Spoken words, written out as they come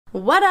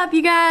What up,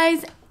 you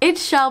guys?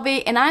 It's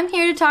Shelby, and I'm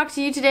here to talk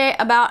to you today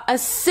about a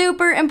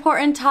super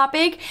important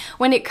topic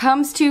when it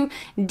comes to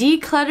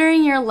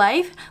decluttering your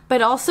life,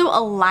 but also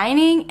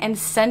aligning and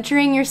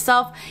centering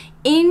yourself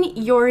in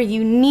your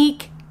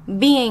unique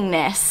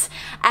beingness.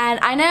 And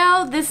I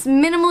know this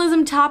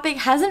minimalism topic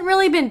hasn't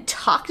really been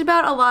talked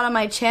about a lot on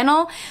my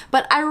channel,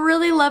 but I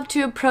really love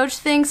to approach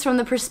things from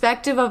the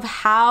perspective of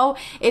how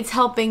it's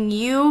helping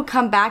you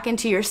come back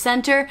into your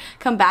center,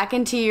 come back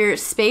into your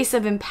space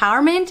of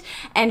empowerment,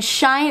 and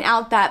shine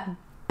out that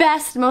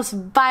best, most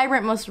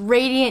vibrant, most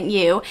radiant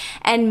you.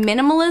 And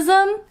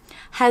minimalism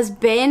has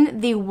been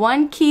the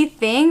one key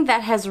thing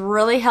that has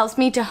really helped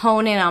me to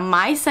hone in on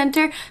my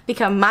center,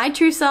 become my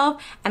true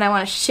self, and I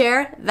want to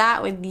share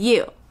that with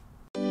you.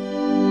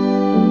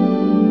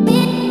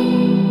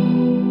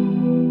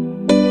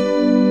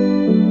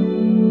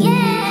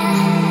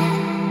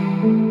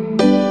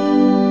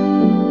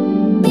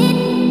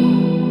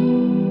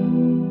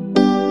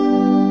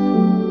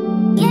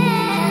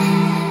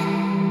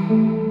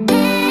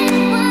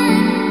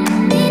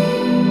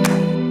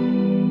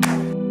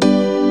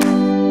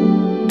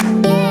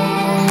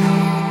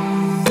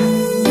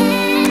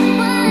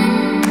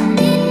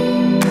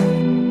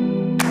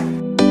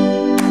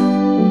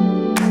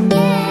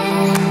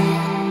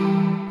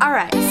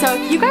 So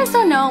if you guys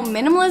don't know,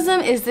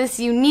 minimalism is this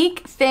unique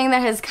thing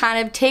that has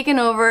kind of taken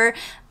over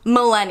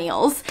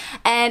millennials,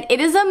 and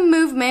it is a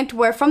movement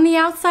where from the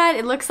outside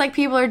it looks like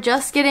people are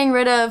just getting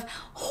rid of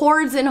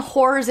hordes and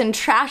horrors and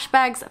trash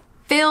bags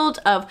filled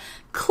of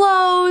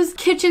clothes,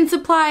 kitchen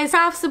supplies,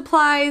 craft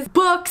supplies,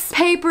 books,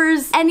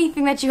 papers,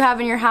 anything that you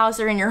have in your house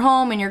or in your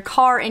home, in your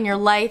car, in your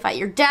life, at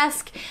your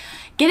desk.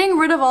 Getting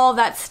rid of all of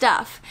that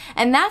stuff.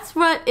 And that's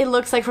what it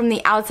looks like from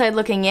the outside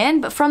looking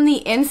in, but from the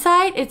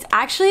inside, it's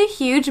actually a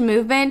huge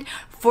movement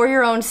for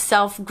your own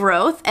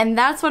self-growth, and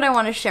that's what I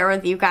want to share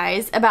with you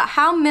guys about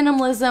how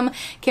minimalism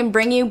can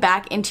bring you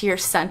back into your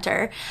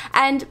center,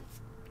 and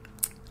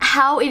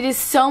how it is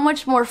so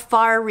much more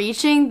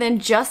far-reaching than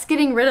just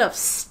getting rid of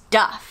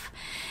stuff.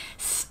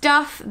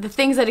 The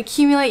things that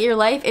accumulate your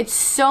life, it's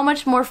so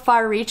much more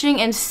far-reaching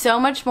and so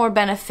much more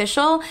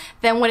beneficial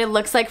than what it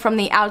looks like from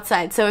the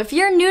outside. So if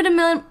you're new to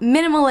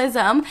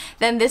minimalism,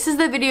 then this is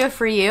the video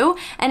for you.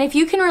 And if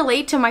you can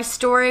relate to my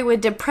story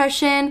with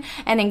depression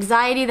and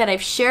anxiety that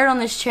I've shared on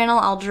this channel,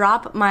 I'll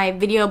drop my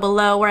video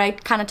below where I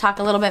kind of talk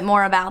a little bit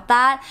more about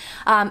that.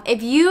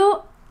 If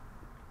you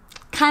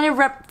kind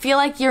of feel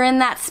like you're in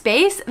that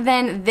space,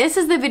 then this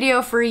is the video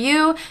for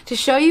you to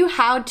show you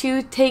how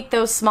to take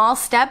those small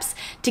steps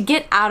to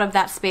get out of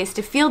that space,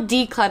 to feel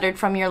decluttered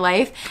from your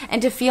life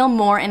and to feel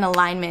more in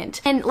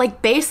alignment. And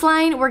like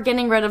baseline, we're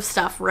getting rid of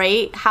stuff,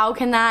 right? How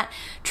can that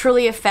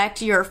truly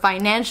affect your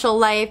financial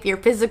life, your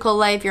physical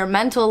life, your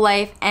mental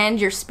life, and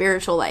your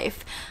spiritual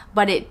life?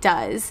 But it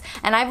does.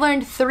 And I've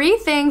learned 3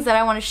 things that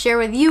I want to share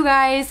with you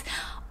guys,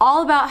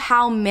 all about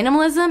how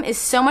minimalism is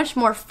so much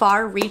more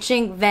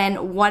far-reaching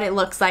than what it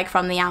looks like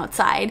from the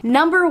outside.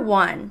 Number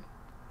 1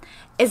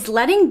 is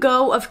letting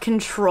go of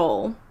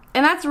control.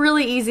 And that's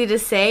really easy to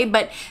say,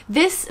 but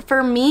this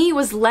for me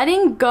was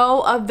letting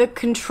go of the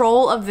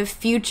control of the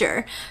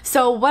future.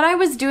 So what I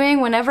was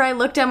doing whenever I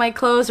looked at my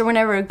clothes or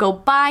whenever I go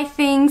buy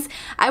things,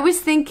 I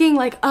was thinking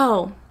like,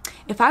 oh,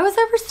 if I was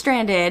ever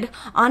stranded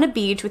on a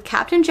beach with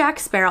Captain Jack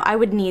Sparrow, I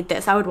would need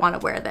this. I would want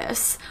to wear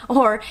this.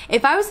 Or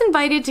if I was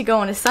invited to go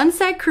on a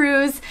sunset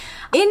cruise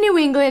in New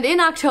England in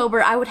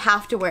October, I would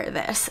have to wear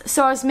this.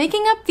 So I was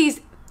making up these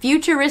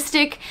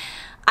futuristic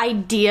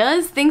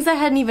ideas, things that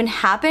hadn't even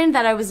happened,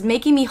 that I was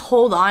making me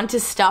hold on to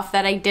stuff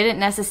that I didn't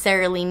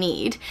necessarily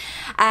need.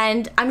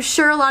 And I'm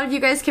sure a lot of you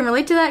guys can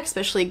relate to that,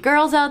 especially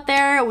girls out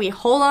there. We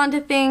hold on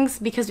to things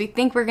because we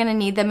think we're gonna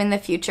need them in the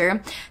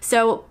future.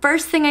 So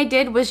first thing I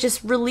did was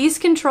just release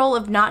control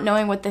of not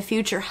knowing what the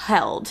future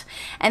held.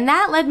 And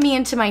that led me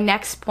into my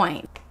next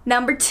point.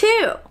 Number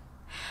 2,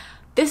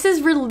 this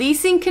is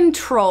releasing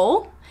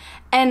control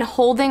and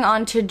holding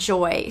on to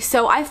joy.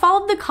 So I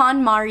followed the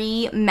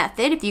KonMari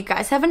method. If you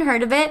guys haven't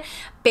heard of it,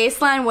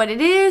 baseline what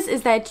it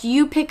is that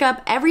you pick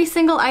up every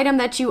single item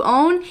that you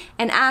own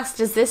and ask,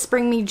 does this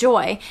bring me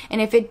joy?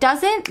 And if it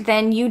doesn't,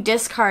 then you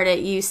discard it.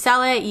 You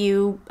sell it,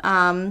 you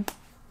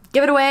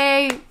give it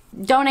away,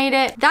 donate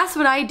it. That's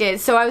what I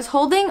did. So I was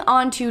holding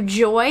on to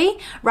joy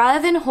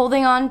rather than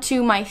holding on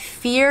to my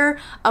fear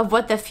of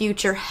what the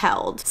future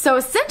held. So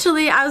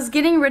essentially, I was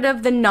getting rid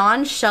of the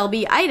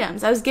non-Shelby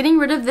items. I was getting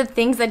rid of the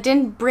things that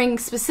didn't bring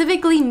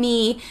specifically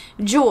me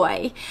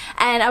joy.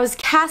 And I was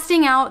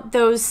casting out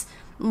those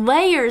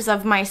layers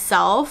of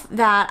myself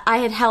that I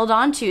had held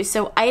on to.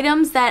 So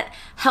items that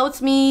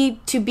helped me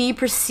to be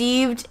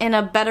perceived in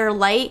a better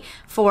light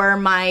for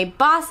my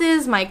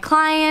bosses, my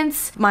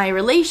clients, my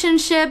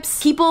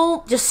relationships,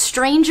 people, just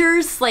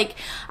strangers. Like,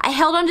 I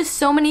held on to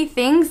so many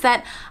things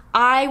that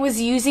I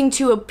was using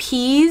to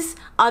appease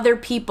other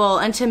people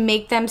and to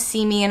make them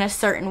see me in a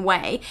certain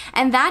way.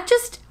 And that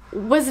just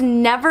was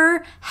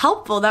never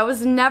helpful. That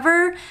was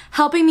never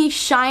helping me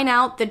shine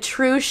out the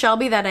true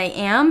Shelby that I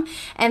am,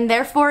 and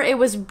therefore it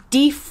was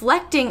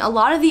deflecting a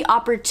lot of the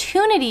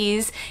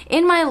opportunities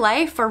in my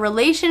life for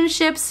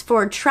relationships,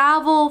 for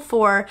travel,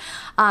 for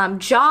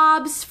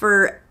jobs,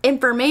 for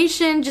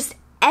information, just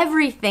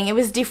everything. It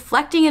was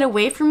deflecting it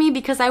away from me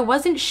because I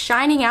wasn't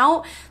shining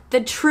out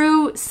the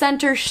true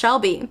center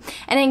Shelby.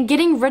 And in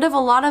getting rid of a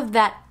lot of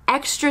that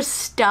extra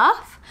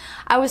stuff,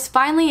 I was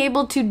finally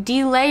able to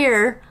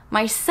delayer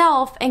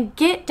myself and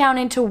get down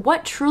into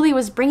what truly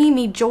was bringing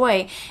me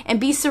joy and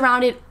be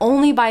surrounded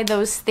only by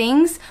those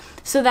things,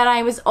 so that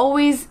I was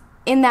always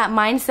in that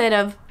mindset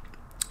of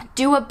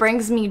do what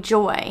brings me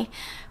joy.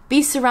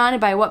 Be surrounded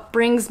by what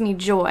brings me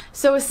joy.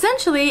 So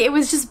essentially, it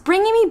was just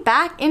bringing me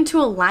back into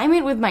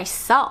alignment with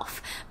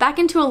myself, back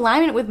into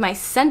alignment with my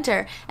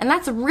center. And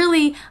that's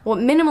really what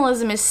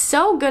minimalism is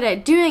so good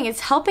at doing. It's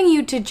helping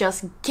you to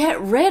just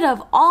get rid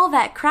of all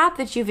that crap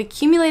that you've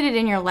accumulated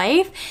in your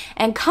life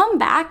and come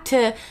back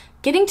to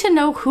getting to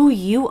know who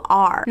you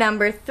are.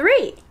 Number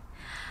 3.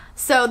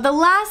 So the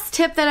last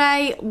tip that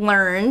I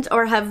learned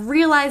or have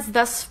realized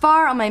thus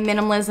far on my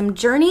minimalism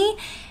journey,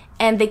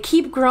 and they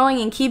keep growing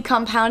and keep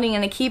compounding,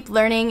 and I keep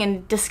learning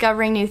and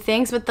discovering new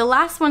things. But the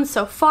last one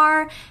so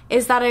far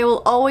is that I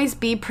will always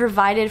be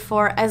provided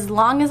for as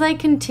long as I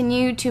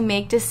continue to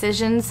make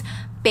decisions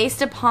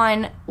based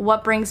upon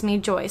what brings me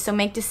joy. So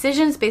make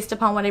decisions based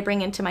upon what I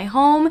bring into my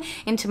home,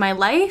 into my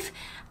life,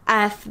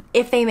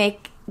 if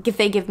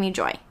they give me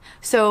joy.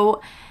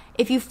 So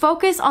if you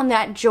focus on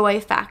that joy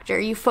factor,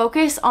 you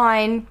focus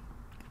on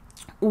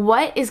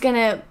what is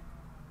gonna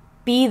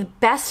be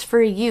best for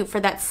you,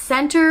 for that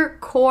center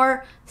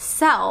core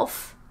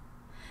self,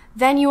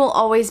 then you will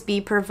always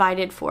be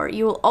provided for.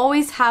 You will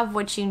always have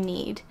what you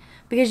need,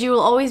 because you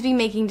will always be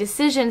making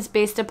decisions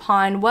based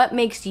upon what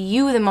makes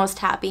you the most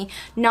happy,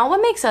 not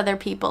what makes other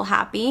people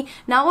happy,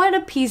 not what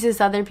appeases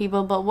other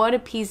people, but what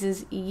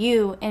appeases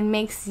you and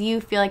makes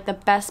you feel like the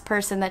best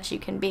person that you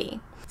can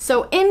be.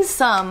 So in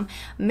sum,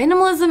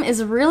 minimalism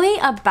is really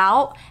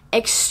about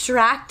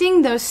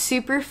extracting those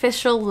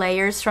superficial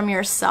layers from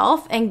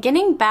yourself and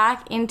getting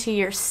back into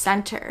your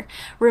center,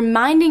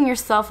 reminding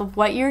yourself of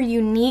what your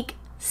unique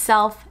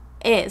self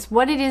is,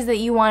 what it is that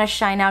you want to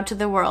shine out to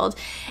the world.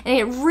 And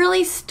it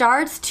really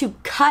starts to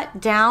cut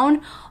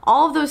down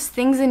all of those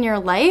things in your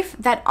life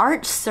that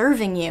aren't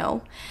serving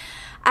you.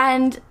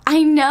 And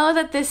I know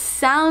that this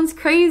sounds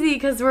crazy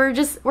because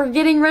we're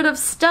getting rid of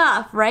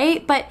stuff,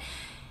 right? But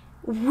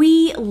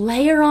we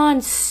layer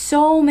on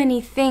so many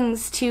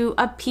things to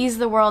appease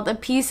the world,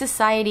 appease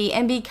society,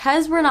 and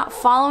because we're not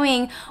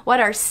following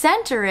what our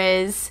center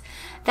is,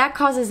 that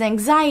causes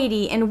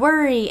anxiety and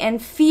worry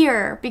and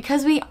fear,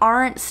 because we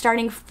aren't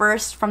starting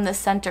first from the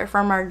center,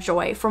 from our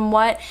joy, from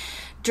what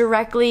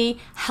directly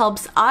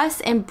helps us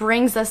and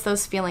brings us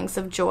those feelings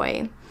of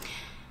joy.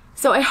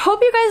 So I hope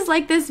you guys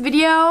like this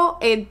video.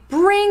 It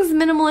brings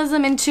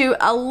minimalism into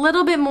a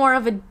little bit more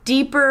of a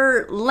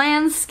deeper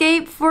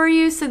landscape for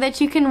you, so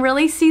that you can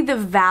really see the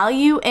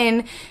value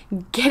in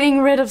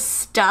getting rid of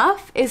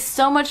stuff is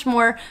so much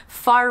more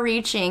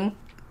far-reaching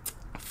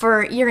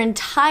for your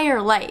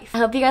entire life. I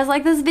hope you guys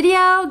like this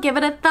video. Give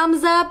it a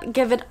thumbs up,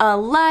 give it a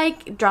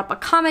like, drop a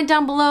comment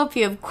down below if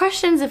you have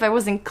questions, if I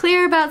wasn't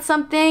clear about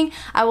something.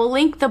 I will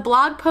link the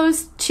blog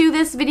post to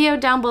this video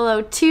down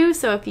below too,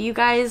 so if you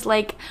guys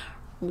like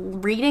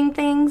reading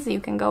things, you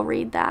can go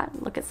read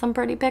that, look at some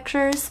pretty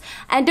pictures,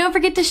 and don't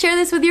forget to share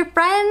this with your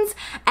friends,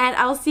 and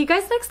I'll see you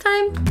guys next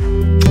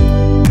time.